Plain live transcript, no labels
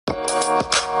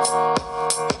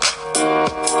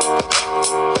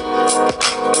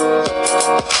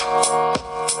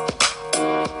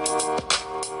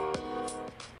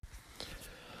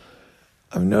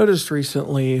noticed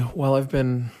recently, while I've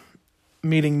been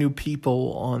meeting new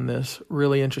people on this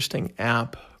really interesting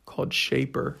app called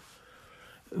Shaper,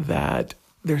 that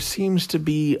there seems to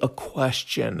be a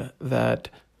question that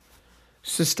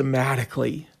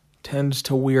systematically tends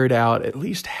to weird out at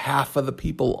least half of the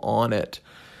people on it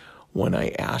when I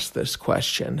ask this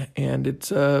question. And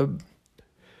it's a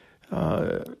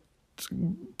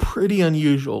pretty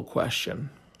unusual question.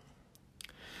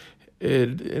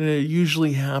 It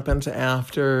usually happens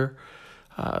after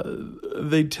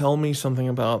they tell me something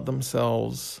about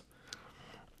themselves,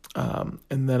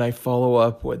 and then I follow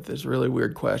up with this really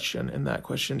weird question, and that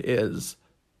question is,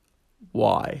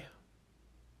 why?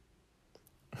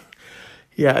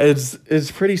 Yeah,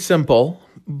 it's pretty simple,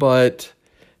 but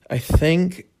I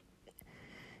think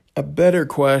a better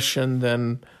question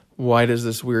than why does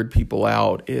this weird people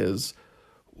out is,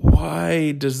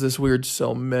 why does this weird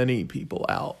so many people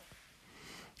out?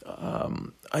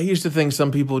 I used to think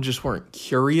some people just weren't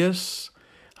curious.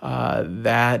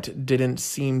 That didn't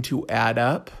seem to add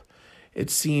up. It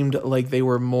seemed like they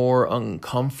were more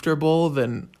uncomfortable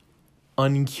than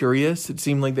uncurious. It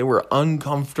seemed like they were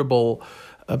uncomfortable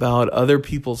about other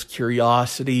people's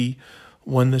curiosity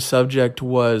when the subject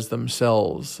was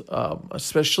themselves,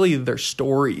 especially their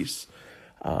stories.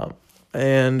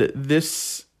 And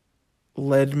this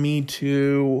led me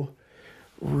to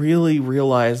really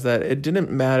realize that it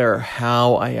didn't matter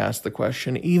how I asked the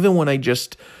question, even when I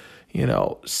just,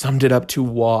 summed it up to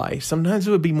why. Sometimes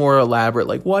it would be more elaborate,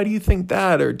 like, why do you think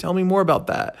that? Or tell me more about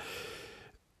that.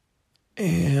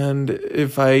 And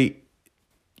if I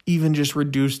even just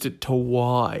reduced it to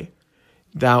why,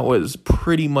 that was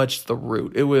pretty much the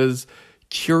root. It was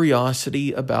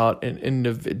curiosity about an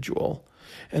individual.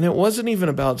 And it wasn't even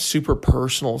about super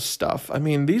personal stuff. I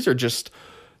mean, these are just,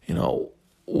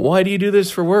 why do you do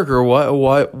this for work? Or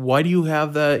why do you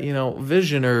have that,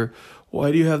 vision? Or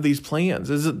why do you have these plans?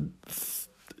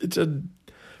 It's a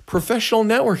professional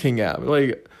networking app.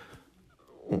 Like,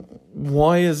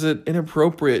 why is it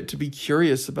inappropriate to be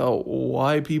curious about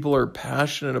why people are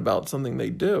passionate about something they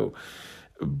do?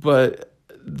 But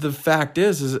the fact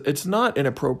is it's not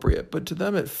inappropriate, but to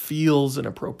them it feels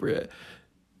inappropriate.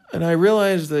 And I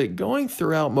realized that going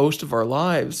throughout most of our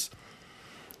lives,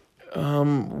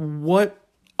 what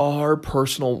our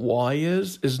personal why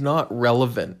is not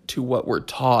relevant to what we're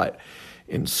taught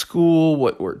in school,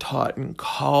 what we're taught in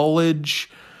college.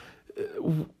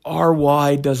 Our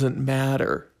why doesn't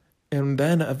matter. And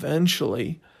then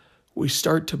eventually we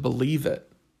start to believe it.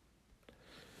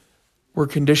 We're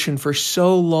conditioned for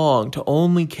so long to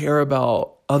only care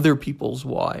about other people's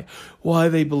why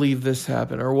they believe this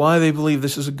happened, or why they believe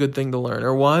this is a good thing to learn,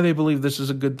 or why they believe this is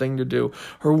a good thing to do,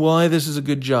 or why this is a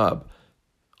good job.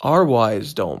 Our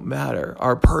whys don't matter.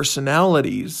 Our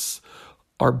personalities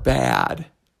are bad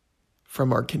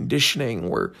from our conditioning,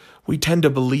 where we tend to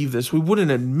believe this. We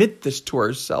wouldn't admit this to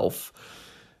ourselves,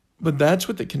 but that's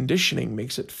what the conditioning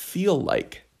makes it feel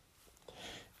like.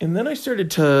 And then I started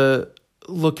to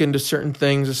look into certain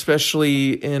things,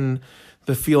 especially in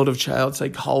the field of child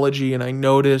psychology, and I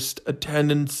noticed a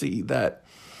tendency that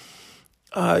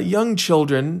young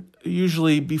children,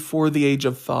 usually before the age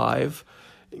of 5,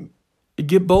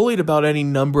 get bullied about any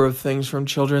number of things from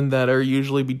children that are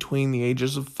usually between the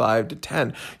ages of 5 to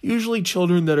 10. Usually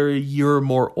children that are a year or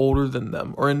more older than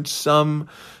them, or in some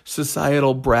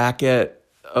societal bracket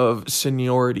of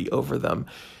seniority over them.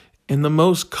 And the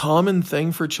most common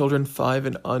thing for children 5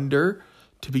 and under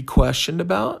to be questioned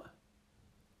about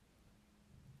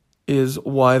is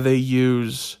why they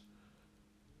use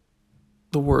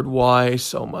the word why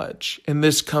so much. And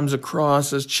this comes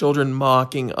across as children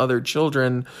mocking other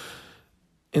children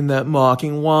in that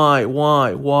mocking why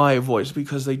voice,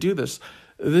 because they do this.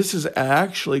 This is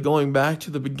actually going back to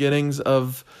the beginnings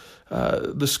of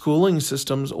the schooling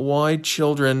systems, why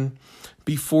children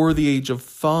before the age of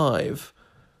 5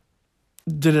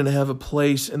 didn't have a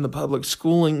place in the public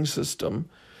schooling system.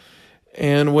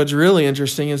 And what's really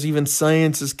interesting is even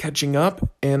science is catching up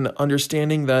and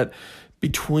understanding that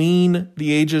between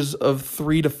the ages of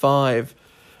 3 to 5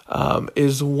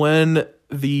 is when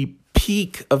the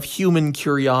peak of human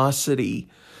curiosity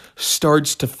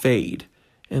starts to fade.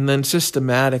 And then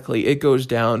systematically it goes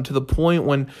down to the point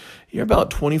when you're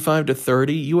about 25 to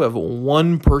 30, you have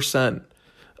 1%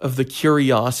 of the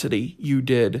curiosity you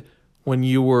did when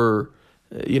you were,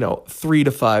 3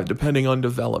 to 5, depending on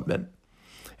development.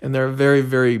 And there are very,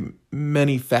 very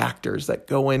many factors that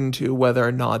go into whether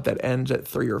or not that ends at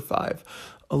 3 or 5.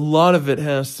 A lot of it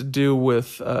has to do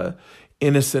with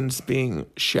innocence being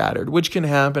shattered, which can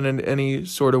happen in any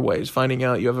sort of ways. Finding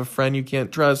out you have a friend you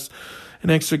can't trust, an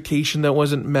expectation that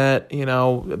wasn't met,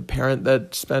 a parent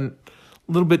that spent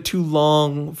a little bit too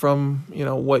long from,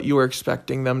 what you were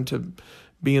expecting them to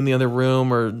be in the other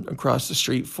room or across the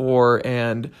street for,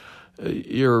 and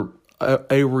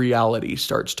a reality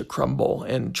starts to crumble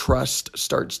and trust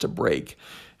starts to break.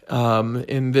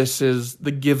 And this is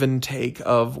the give and take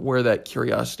of where that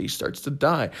curiosity starts to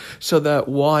die. So that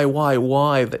why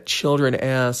that children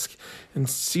ask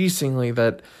unceasingly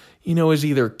that, is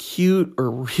either cute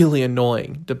or really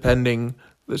annoying, depending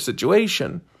the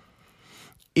situation,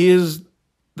 is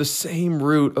the same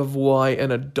root of why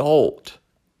an adult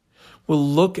will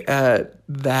look at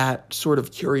that sort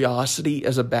of curiosity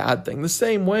as a bad thing. The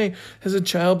same way as a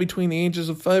child between the ages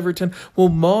of 5 or 10 will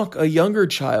mock a younger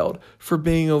child for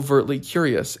being overtly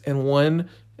curious. And when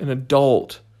an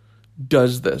adult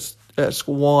does this, ask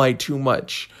why too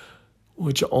much,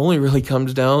 which only really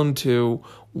comes down to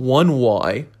one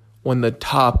why when the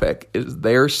topic is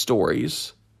their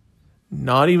stories,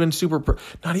 not even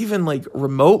like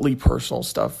remotely personal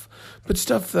stuff, but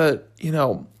stuff that,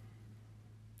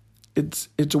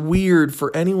 it's weird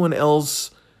for anyone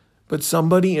else but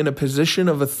somebody in a position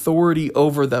of authority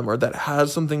over them or that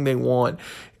has something they want.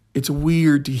 It's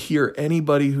weird to hear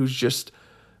anybody who's just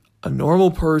a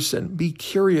normal person be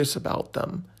curious about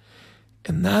them.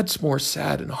 And that's more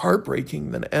sad and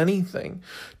heartbreaking than anything,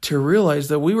 to realize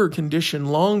that we were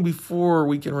conditioned long before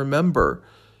we can remember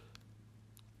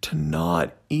to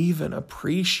not even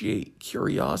appreciate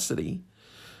curiosity.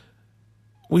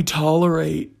 We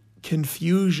tolerate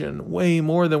confusion way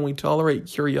more than we tolerate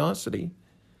curiosity,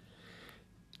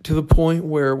 to the point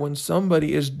where when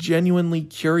somebody is genuinely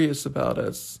curious about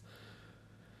us,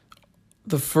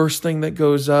 the first thing that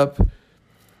goes up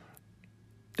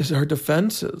is our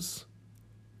defenses.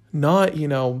 Not,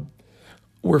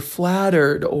 we're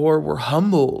flattered or we're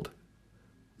humbled,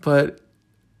 but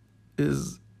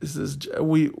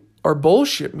our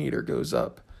bullshit meter goes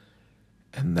up.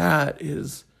 And that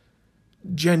is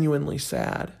genuinely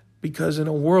sad, because in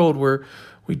a world where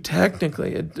we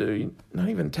not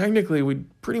even technically, we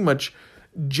pretty much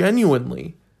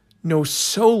genuinely know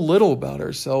so little about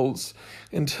ourselves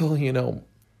until,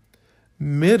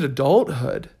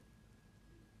 mid-adulthood,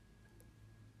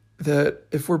 that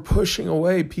if we're pushing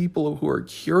away people who are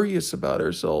curious about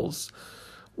ourselves,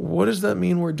 what does that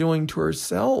mean we're doing to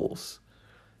ourselves?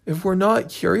 If we're not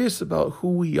curious about who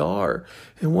we are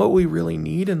and what we really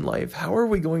need in life, how are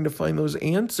we going to find those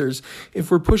answers if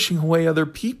we're pushing away other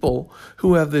people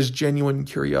who have this genuine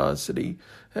curiosity?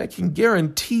 I can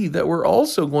guarantee that we're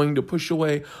also going to push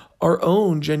away our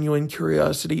own genuine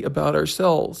curiosity about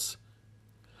ourselves.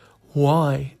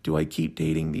 Why do I keep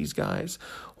dating these guys?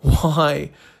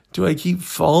 Why do I keep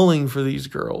falling for these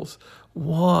girls?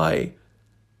 Why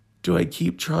do I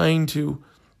keep trying to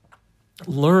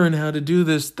learn how to do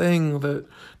this thing that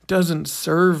doesn't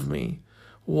serve me?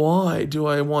 Why do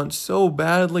I want so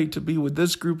badly to be with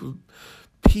this group of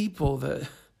people that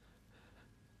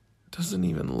doesn't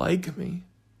even like me?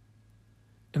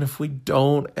 And if we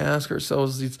don't ask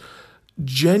ourselves these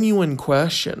genuine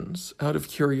questions out of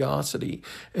curiosity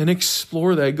and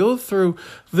explore that, go through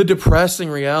the depressing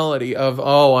reality of,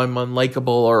 oh, I'm unlikable,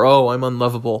 or oh, I'm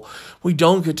unlovable, we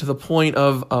don't get to the point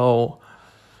of, oh,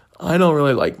 I don't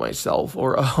really like myself,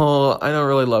 or oh, I don't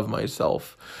really love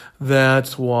myself.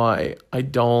 That's why I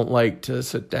don't like to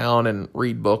sit down and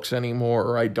read books anymore,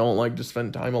 or I don't like to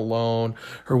spend time alone,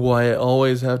 or why I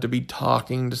always have to be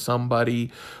talking to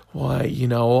somebody, why,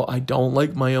 I don't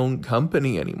like my own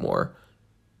company anymore.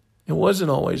 It wasn't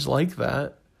always like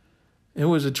that. It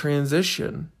was a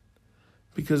transition,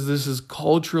 because this is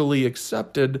culturally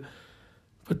accepted,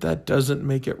 but that doesn't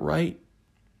make it right.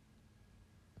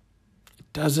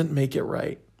 Doesn't make it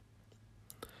right.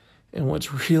 And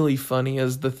what's really funny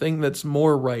is the thing that's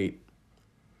more right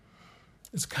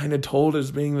is kind of told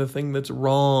as being the thing that's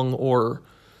wrong, or,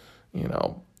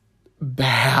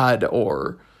 bad,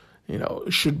 or,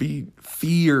 should be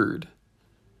feared.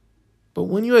 But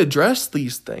when you address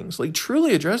these things, like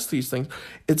truly address these things,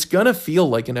 it's going to feel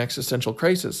like an existential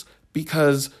crisis,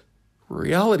 because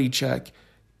reality check,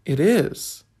 it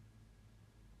is.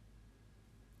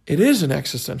 It is an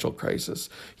existential crisis.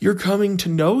 You're coming to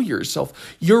know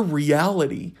yourself. Your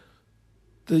reality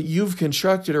that you've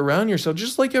constructed around yourself,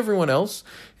 just like everyone else,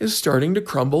 is starting to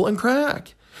crumble and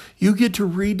crack. You get to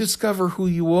rediscover who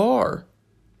you are.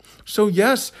 So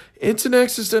yes, it's an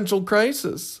existential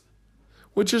crisis,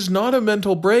 which is not a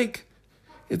mental break.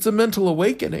 It's a mental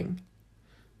awakening.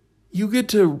 You get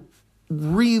to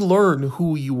relearn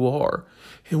who you are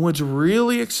And what's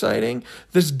really exciting,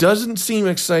 this doesn't seem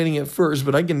exciting at first,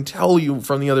 but I can tell you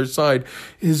from the other side,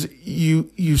 is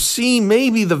you see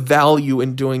maybe the value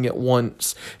in doing it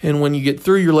once. And when you get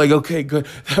through, you're like, okay, good.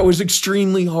 That was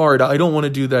extremely hard. I don't want to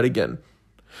do that again.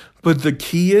 But the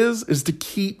key is to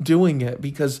keep doing it,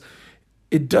 because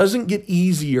it doesn't get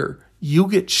easier. You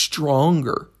get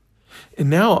stronger. And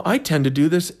now I tend to do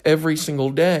this every single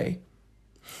day.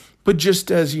 But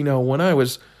just as, when I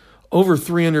was over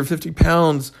 350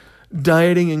 pounds,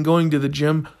 dieting and going to the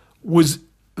gym was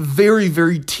very,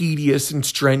 very tedious and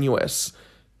strenuous.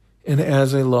 And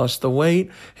as I lost the weight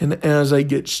and as I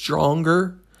get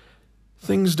stronger,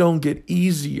 things don't get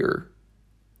easier.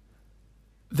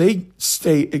 They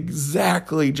stay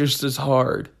exactly just as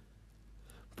hard.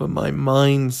 But my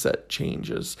mindset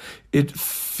changes. It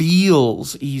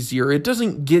feels easier. It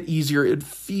doesn't get easier. It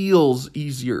feels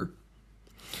easier.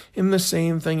 And the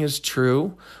same thing is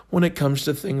true when it comes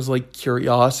to things like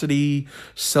curiosity,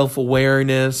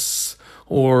 self-awareness,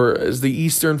 or as the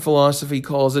Eastern philosophy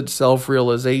calls it,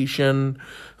 self-realization.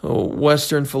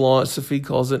 Western philosophy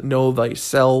calls it know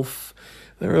thyself.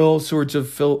 There are all sorts of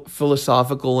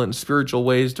philosophical and spiritual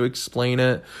ways to explain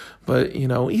it. But,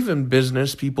 even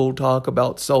business people talk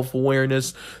about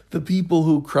self-awareness. The people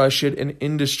who crush it in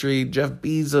industry, Jeff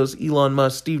Bezos, Elon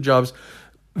Musk, Steve Jobs,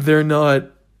 they're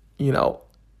not,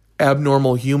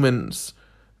 abnormal humans.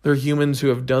 They're humans who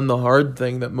have done the hard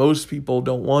thing that most people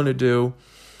don't want to do,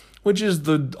 which is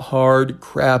the hard,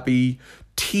 crappy,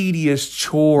 tedious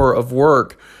chore of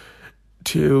work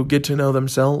to get to know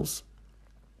themselves.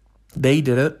 They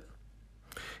did it.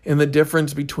 And the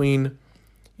difference between,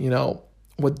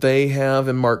 what they have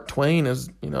and Mark Twain is,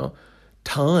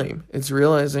 time. It's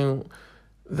realizing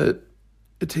that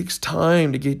it takes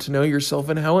time to get to know yourself,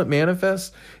 and how it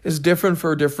manifests is different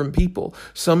for different people.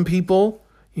 Some people,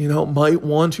 might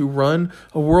want to run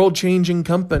a world-changing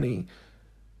company.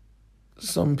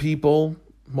 Some people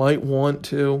might want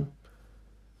to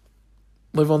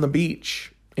live on the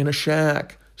beach, in a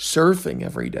shack, surfing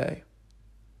every day.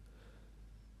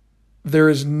 There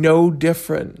is no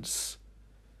difference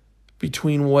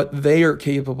between what they are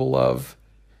capable of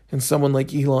and someone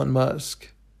like Elon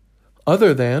Musk,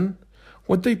 other than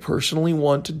what they personally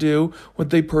want to do, what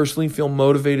they personally feel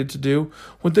motivated to do,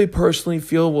 what they personally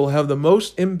feel will have the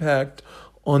most impact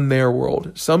on their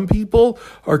world. Some people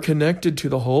are connected to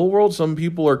the whole world. Some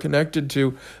people are connected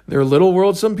to their little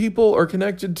world. Some people are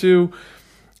connected to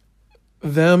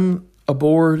them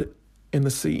aboard in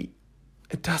the sea.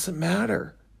 It doesn't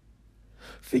matter.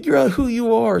 Figure out who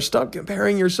you are. Stop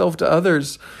comparing yourself to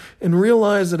others, and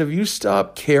realize that if you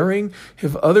stop caring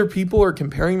if other people are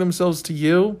comparing themselves to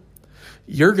you,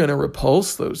 you're going to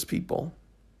repulse those people.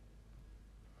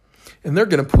 And they're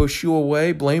going to push you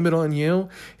away, blame it on you,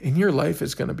 and your life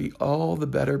is going to be all the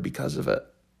better because of it.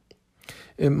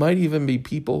 It might even be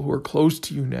people who are close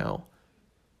to you now.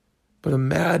 But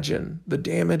imagine the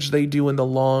damage they do in the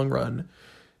long run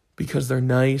because they're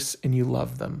nice and you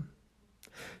love them.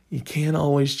 You can't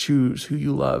always choose who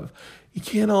you love. You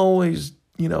can't always,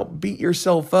 beat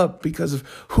yourself up because of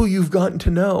who you've gotten to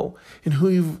know and who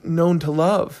you've known to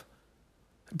love.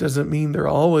 It doesn't mean they're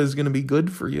always going to be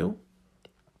good for you.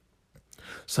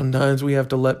 Sometimes we have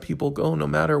to let people go no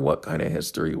matter what kind of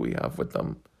history we have with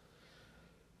them.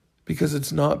 Because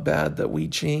it's not bad that we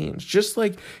change. Just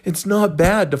like it's not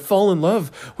bad to fall in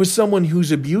love with someone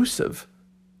who's abusive.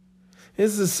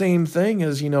 It's the same thing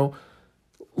as,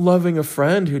 loving a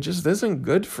friend who just isn't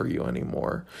good for you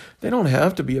anymore. They don't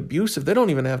have to be abusive. They don't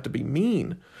even have to be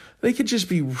mean. They could just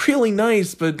be really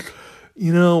nice, but,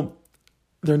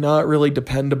 they're not really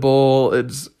dependable.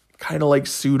 It's kind of like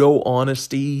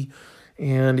pseudo-honesty.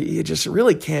 And you just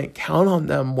really can't count on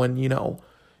them when,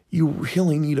 you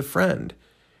really need a friend.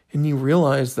 And you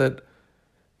realize that,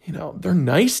 they're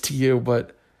nice to you,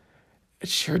 but it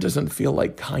sure doesn't feel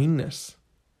like kindness.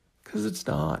 Because it's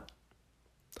not.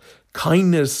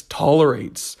 Kindness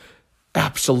tolerates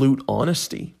absolute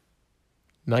honesty.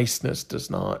 Niceness does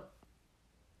not.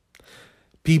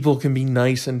 People can be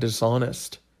nice and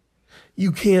dishonest.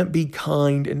 You can't be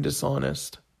kind and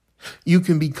dishonest. You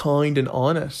can be kind and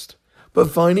honest. But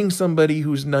finding somebody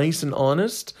who's nice and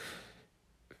honest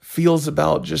feels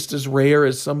about just as rare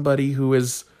as somebody who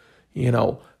is,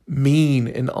 mean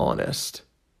and honest.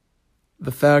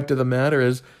 The fact of the matter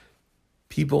is,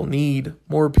 people need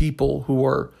more people who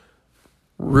are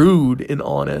rude and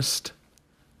honest.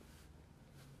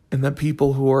 And the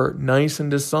people who are nice and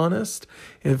dishonest,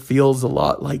 it feels a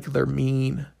lot like they're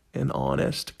mean and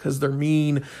honest. Because they're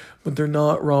mean, but they're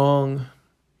not wrong.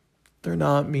 They're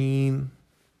not mean.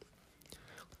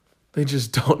 They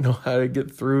just don't know how to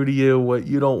get through to you what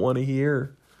you don't want to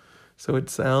hear. So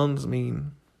it sounds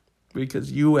mean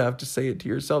because you have to say it to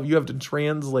yourself. You have to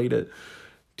translate it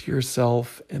to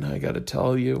yourself. And I got to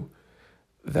tell you,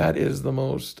 that is the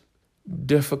most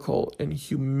difficult and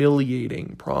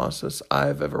humiliating process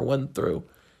I've ever went through.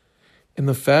 And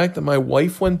the fact that my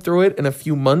wife went through it in a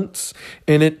few months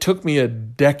and it took me a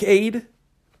decade,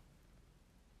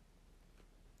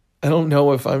 I don't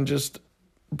know if I'm just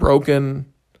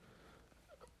broken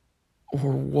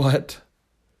or what,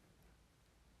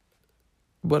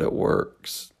 but it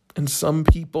works. And some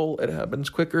people, it happens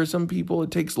quicker. Some people,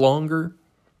 it takes longer.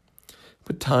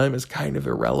 But time is kind of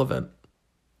irrelevant.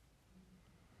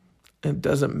 It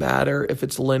doesn't matter if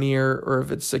it's linear or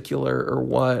if it's secular or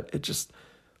what. It just,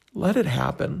 let it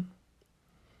happen.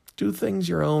 Do things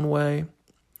your own way.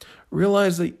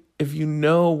 Realize that if you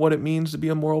know what it means to be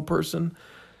a moral person,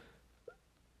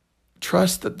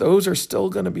 trust that those are still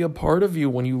going to be a part of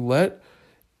you when you let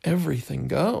everything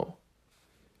go.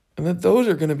 And that those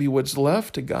are going to be what's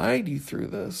left to guide you through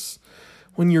this.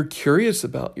 When you're curious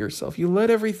about yourself, you let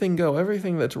everything go,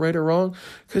 everything that's right or wrong,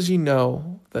 because you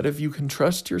know that if you can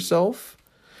trust yourself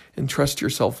and trust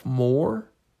yourself more,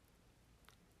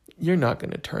 you're not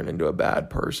going to turn into a bad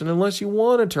person unless you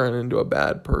want to turn into a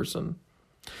bad person.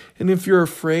 And if you're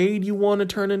afraid you want to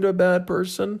turn into a bad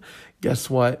person, guess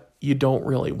what? You don't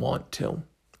really want to,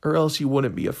 or else you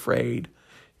wouldn't be afraid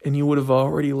and you would have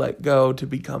already let go to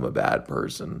become a bad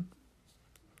person.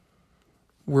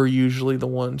 We're usually the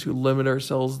ones who limit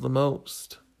ourselves the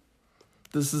most.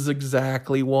 This is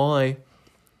exactly why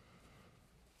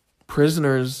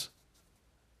prisoners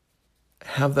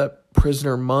have that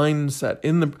prisoner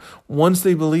mindset. Once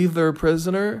they believe they're a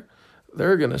prisoner,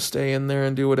 they're going to stay in there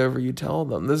and do whatever you tell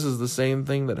them. This is the same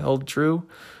thing that held true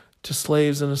to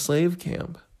slaves in a slave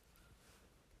camp.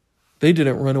 They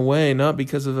didn't run away, not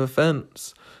because of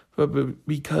offense, but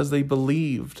because they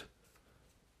believed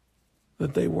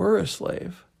that they were a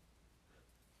slave.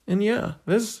 And yeah,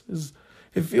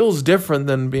 it feels different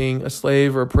than being a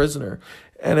slave or a prisoner.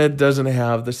 And it doesn't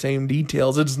have the same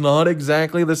details. It's not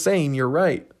exactly the same, you're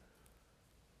right.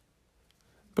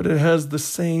 But it has the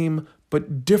same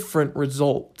but different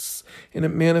results. And it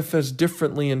manifests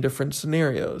differently in different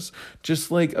scenarios.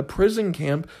 Just like a prison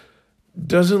camp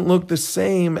doesn't look the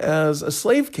same as a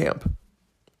slave camp.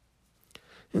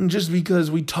 And just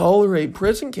because we tolerate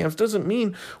prison camps doesn't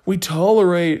mean we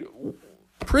tolerate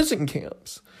prison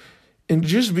camps. And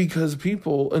just because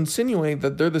people insinuate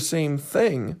that they're the same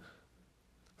thing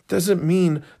doesn't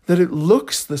mean that it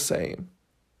looks the same.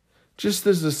 Just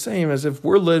as the same as if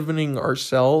we're limiting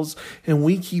ourselves and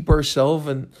we keep ourselves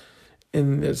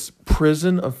in this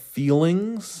prison of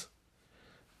feelings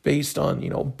based on,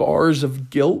 bars of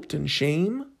guilt and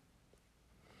shame.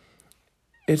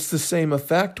 It's the same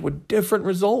effect with different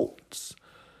results.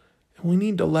 And we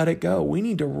need to let it go. We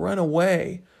need to run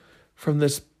away from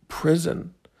this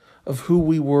prison of who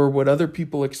we were, what other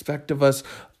people expect of us,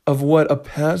 of what a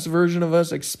past version of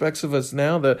us expects of us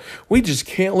now that we just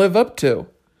can't live up to.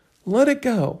 Let it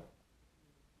go.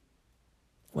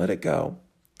 Let it go.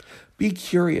 Be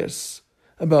curious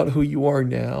about who you are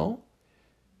now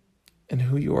and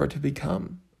who you are to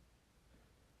become.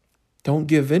 Don't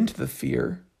give in to the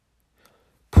fear.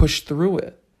 Push through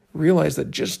it. Realize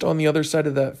that just on the other side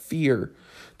of that fear,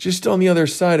 just on the other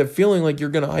side of feeling like you're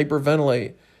going to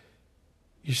hyperventilate,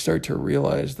 you start to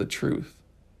realize the truth.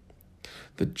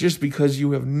 That just because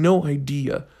you have no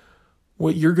idea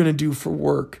what you're going to do for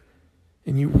work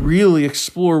and you really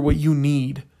explore what you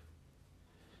need,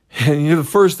 and the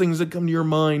first things that come to your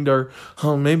mind are,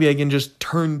 maybe I can just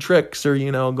turn tricks or,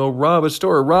 go rob a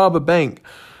store, rob a bank.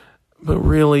 But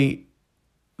really,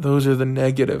 those are the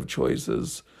negative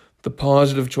choices. The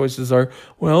positive choices are,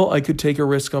 I could take a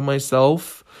risk on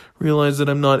myself, realize that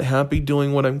I'm not happy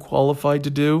doing what I'm qualified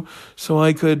to do. So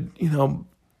I could,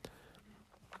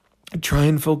 try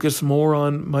and focus more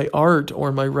on my art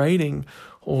or my writing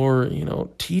or,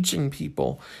 teaching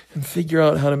people and figure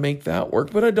out how to make that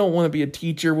work. But I don't want to be a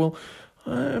teacher. Well,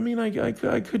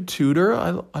 I could tutor.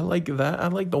 I like that. I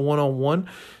like the one-on-one.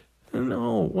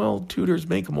 No, tutors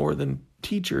make more than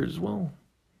teachers. Well,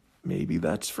 maybe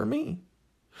that's for me.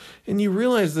 And you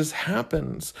realize this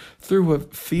happens through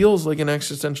what feels like an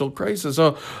existential crisis.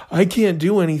 Oh, I can't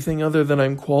do anything other than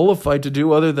I'm qualified to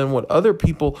do, other than what other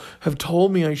people have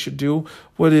told me I should do,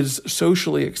 what is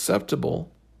socially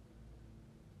acceptable.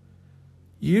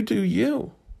 You do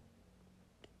you.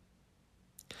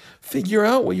 Figure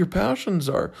out what your passions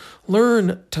are.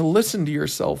 Learn to listen to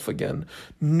yourself again.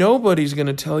 Nobody's going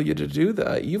to tell you to do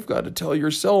that. You've got to tell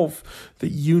yourself that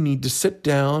you need to sit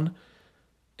down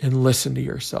and listen to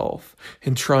yourself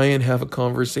and try and have a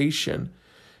conversation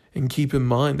And keep in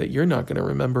mind that you're not going to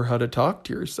remember how to talk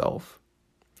to yourself.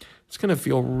 It's going to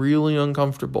feel really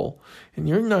uncomfortable. And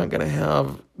you're not going to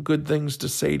have good things to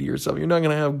say to yourself. You're not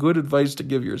going to have good advice to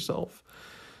give yourself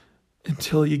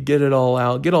until you get it all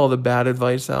out, get all the bad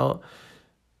advice out.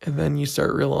 And then you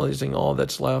start realizing all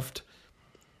that's left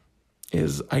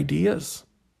is ideas.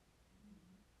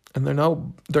 And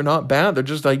they're not bad. They're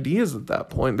just ideas at that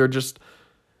point. They're just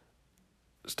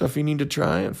stuff you need to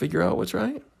try and figure out what's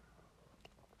right.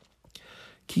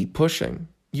 Keep pushing.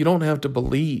 You don't have to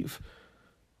believe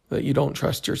that you don't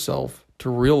trust yourself to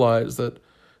realize that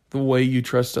the way you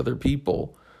trust other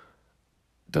people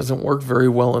doesn't work very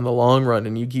well in the long run,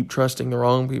 and you keep trusting the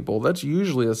wrong people. That's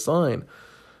usually a sign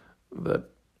that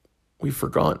we've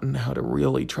forgotten how to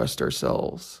really trust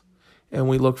ourselves. And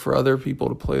we look for other people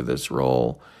to play this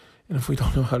role. And if we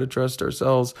don't know how to trust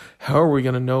ourselves, how are we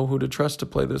going to know who to trust to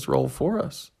play this role for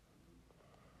us?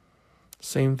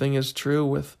 Same thing is true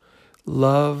with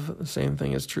love. The same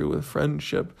thing is true with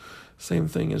friendship. Same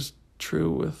thing is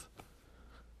true with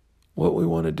what we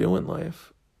want to do in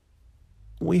life.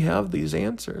 We have these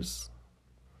answers.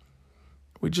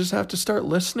 We just have to start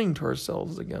listening to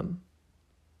ourselves again.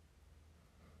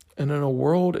 And in a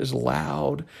world as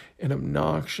loud and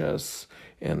obnoxious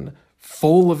and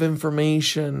full of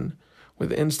information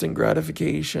with instant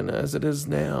gratification as it is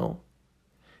now,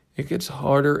 it gets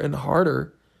harder and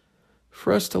harder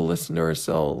for us to listen to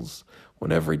ourselves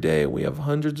when every day we have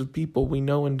hundreds of people we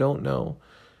know and don't know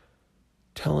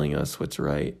telling us what's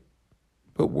right.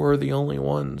 But we're the only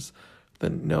ones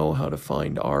that know how to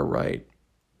find our right.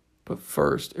 But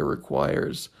first, it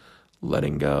requires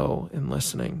letting go and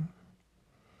listening.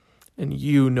 And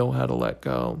you know how to let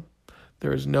go.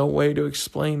 There is no way to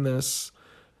explain this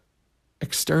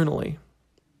externally.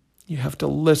 You have to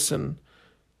listen.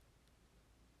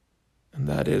 And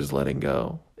that is letting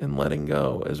go. And letting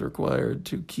go is required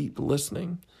to keep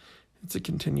listening. It's a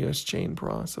continuous chain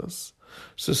process.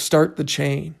 So start the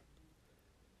chain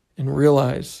and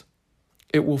realize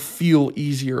it will feel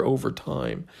easier over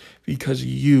time because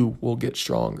you will get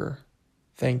stronger.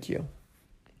 Thank you.